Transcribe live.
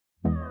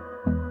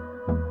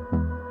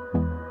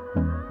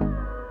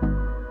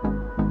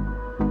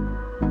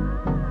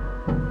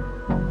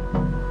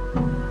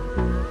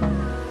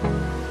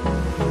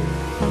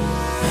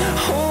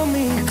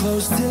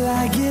close till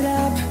I get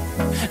up.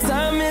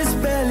 Time is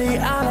barely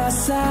on our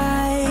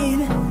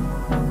side.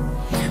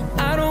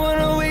 I don't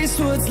wanna waste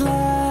what's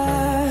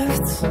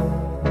left.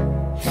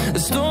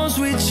 The storms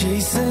we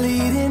chase are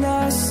leading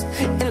us,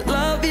 and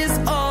love is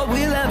all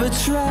we'll ever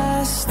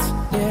trust.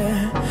 Yeah,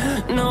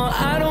 no,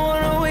 I don't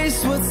wanna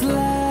waste what's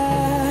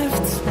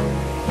left.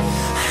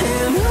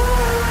 And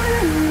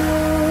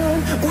on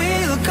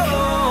we'll go,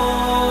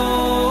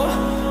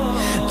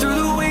 through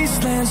the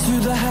wastelands,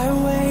 through the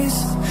highways,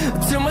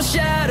 till my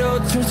shadow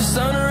turns to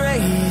sun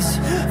rays.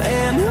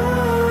 And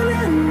on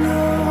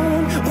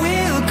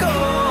we'll go,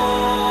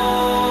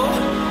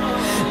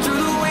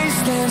 through the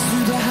wastelands,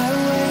 through the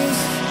highways,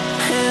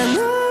 and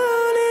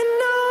on we'll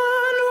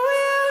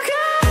go.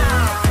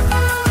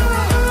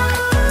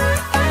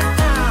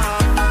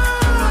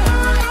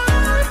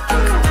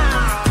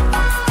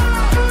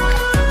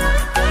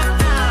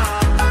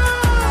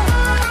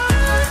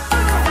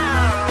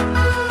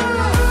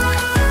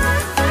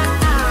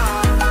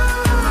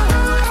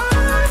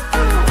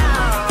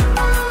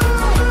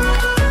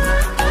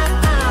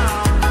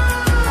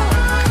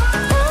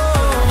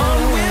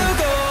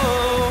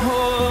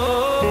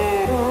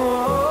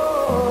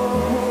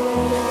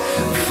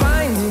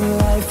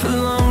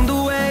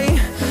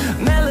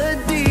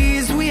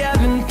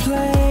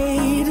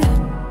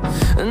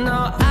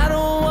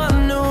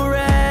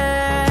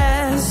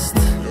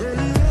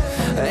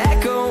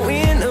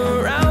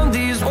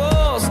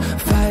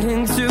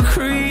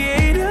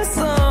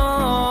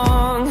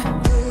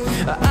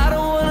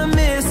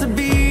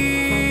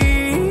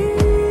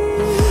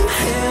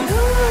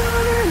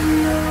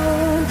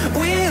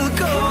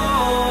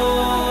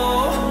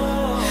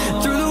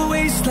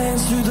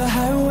 Through the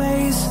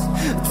highways,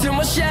 till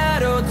my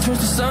shadow turns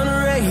to sun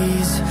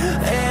rays.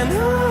 And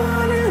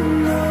on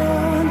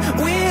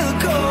we'll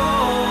go,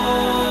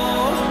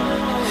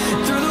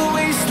 through the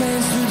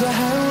wastelands, through the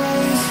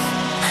highways,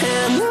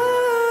 and on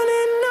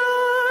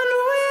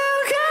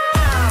we'll go.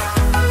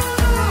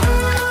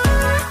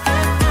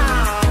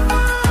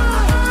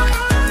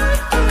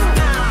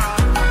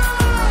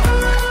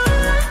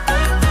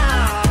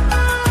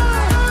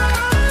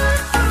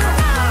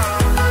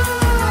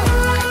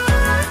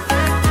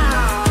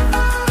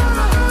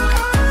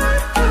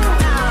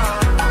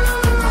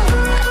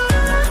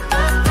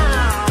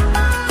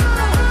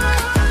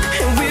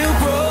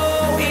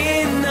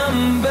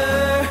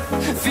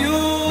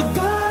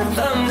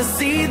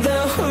 See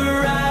the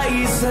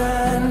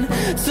horizon,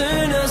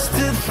 turn us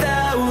to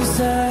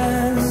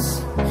thousands,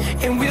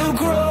 and we'll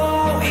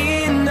grow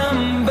in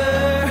number,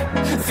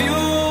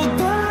 fueled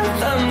by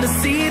them to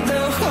see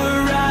the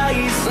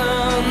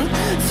horizon,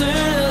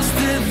 turn us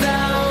to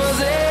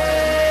thousands,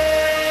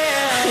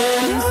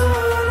 and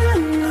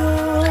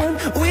on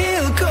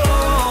we'll go,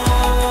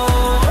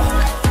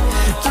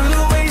 through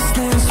the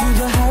wastelands, through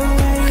the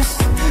highways,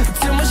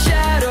 till my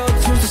shadow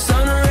turns to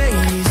sun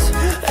rays.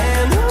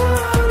 And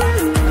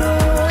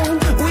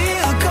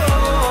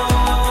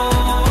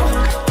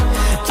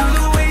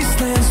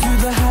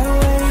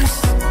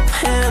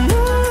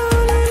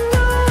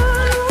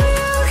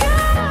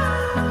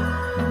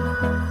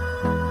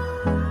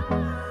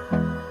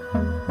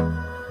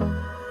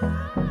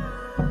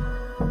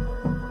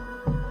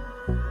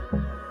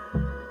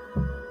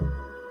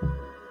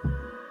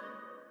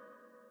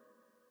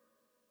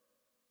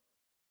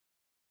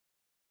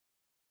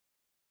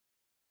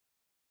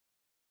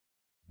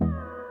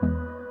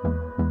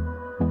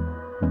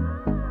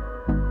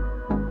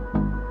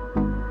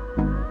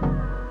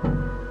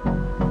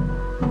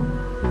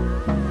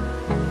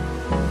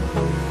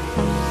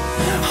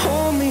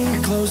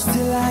close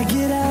till I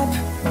get up.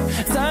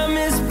 Time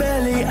is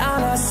barely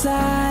on our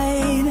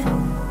side.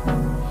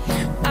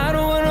 I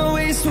don't wanna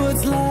waste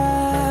what's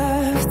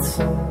left.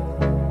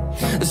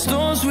 The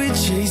storms we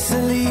chase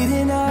are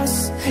leading us,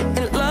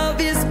 and love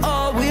is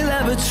all we'll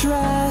ever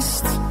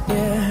trust.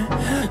 Yeah,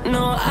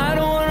 no, I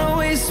don't wanna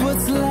waste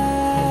what's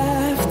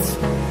left.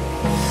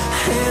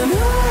 And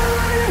on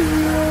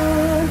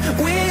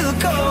we'll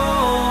go,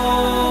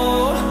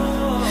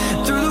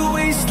 through the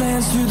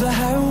wastelands, through the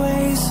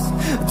highways,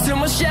 till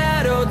my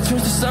shadow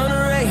turns to sun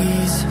rays.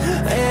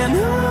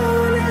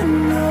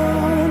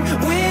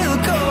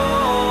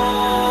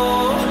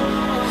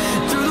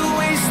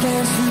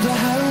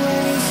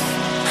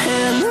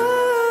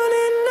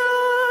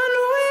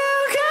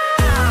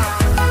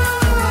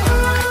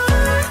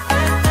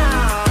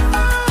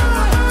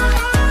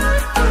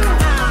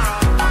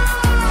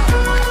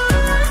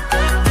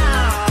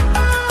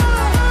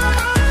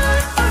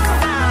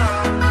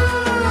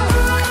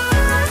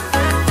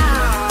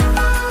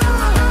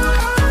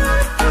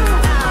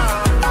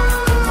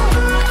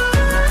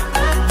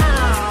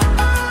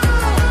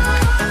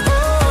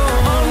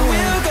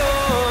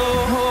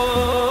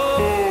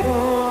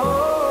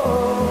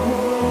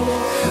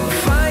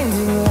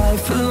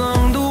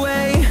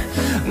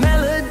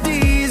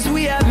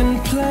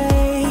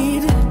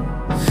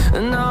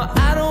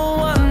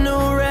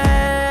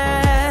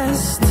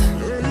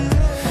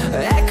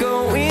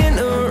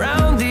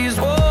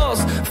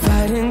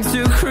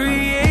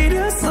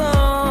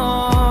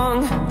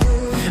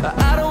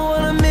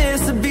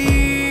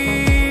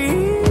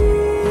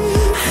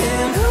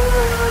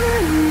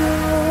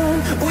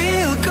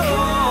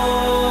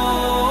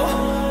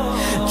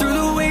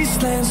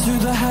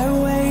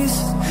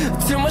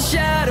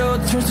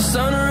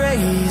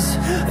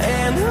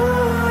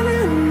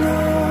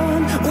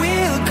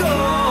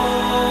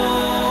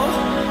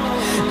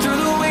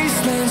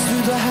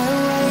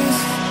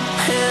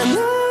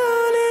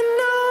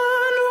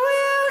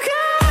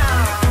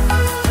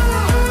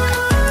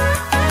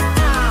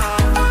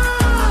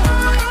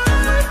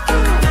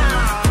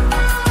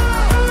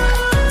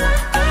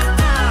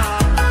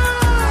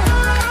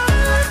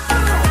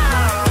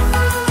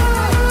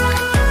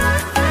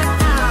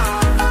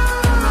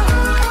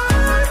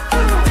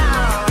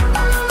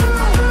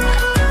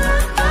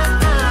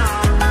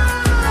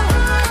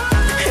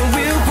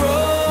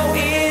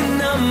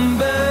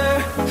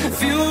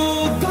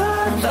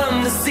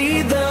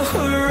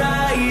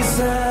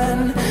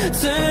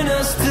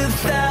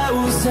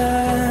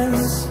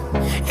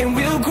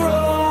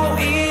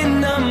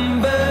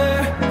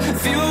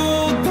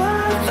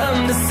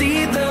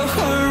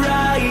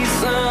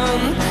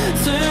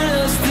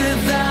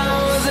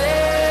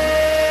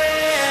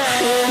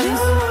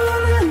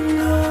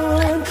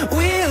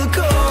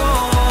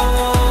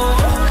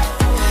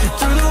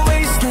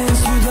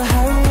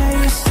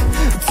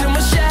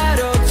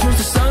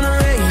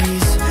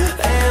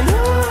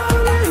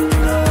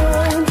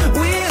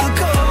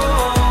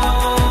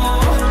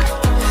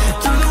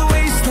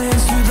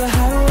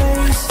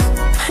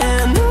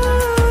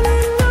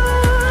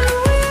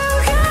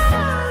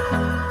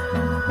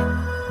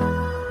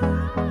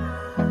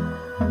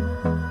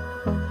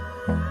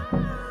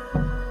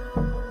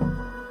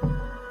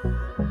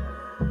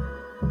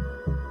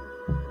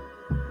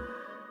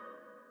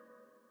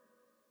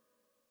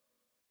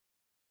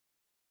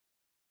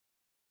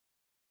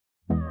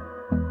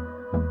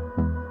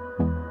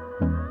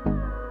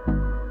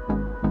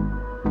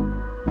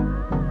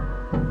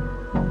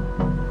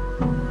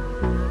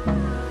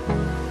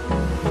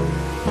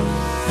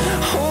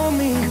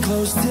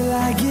 close till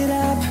I get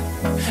up.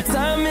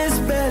 Time is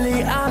barely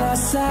on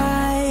our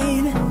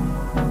side.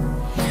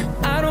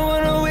 I don't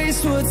wanna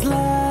waste what's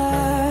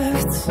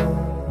left.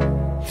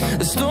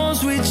 The storms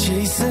we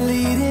chase are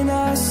leading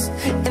us,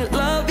 and